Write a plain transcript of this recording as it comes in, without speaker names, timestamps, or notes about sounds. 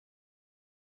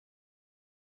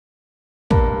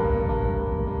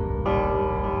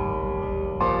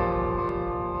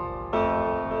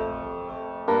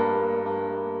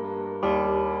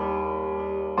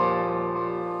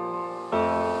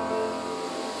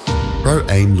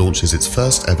Proaim launches its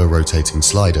first ever rotating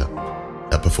slider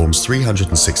that performs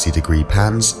 360-degree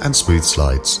pans and smooth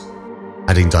slides.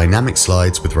 Adding dynamic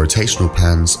slides with rotational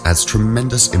pans adds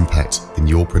tremendous impact in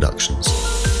your productions.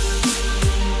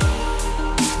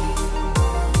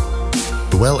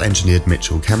 The well-engineered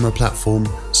Mitchell camera platform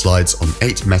slides on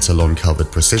 8 Metalon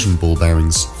covered precision ball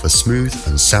bearings for smooth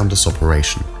and soundless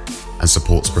operation, and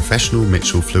supports professional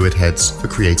Mitchell fluid heads for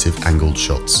creative angled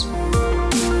shots.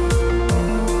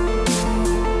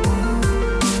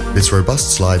 This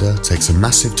robust slider takes a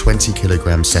massive 20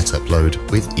 kg setup load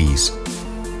with ease.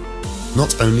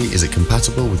 Not only is it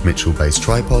compatible with Mitchell-based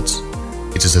tripods,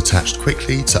 it is attached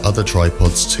quickly to other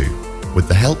tripods too, with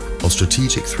the help of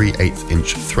strategic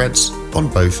 3/8" threads on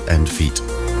both end feet.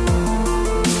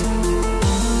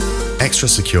 Extra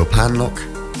secure pan lock,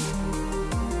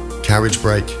 carriage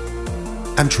brake,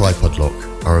 and tripod lock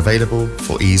are available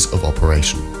for ease of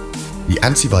operation. The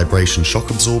anti-vibration shock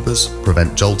absorbers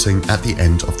prevent jolting at the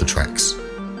end of the tracks.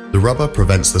 The rubber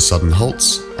prevents the sudden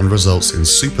halts and results in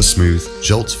super smooth,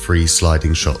 jolt-free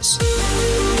sliding shots.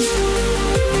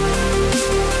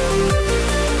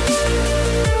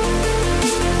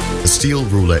 The steel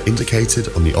ruler indicated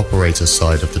on the operator's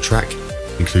side of the track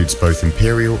includes both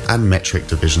imperial and metric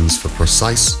divisions for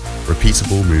precise,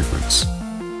 repeatable movements.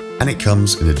 And it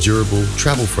comes in a durable,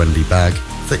 travel-friendly bag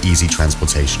for easy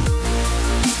transportation.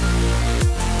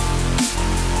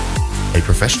 A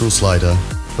professional slider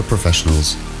for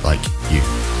professionals like you.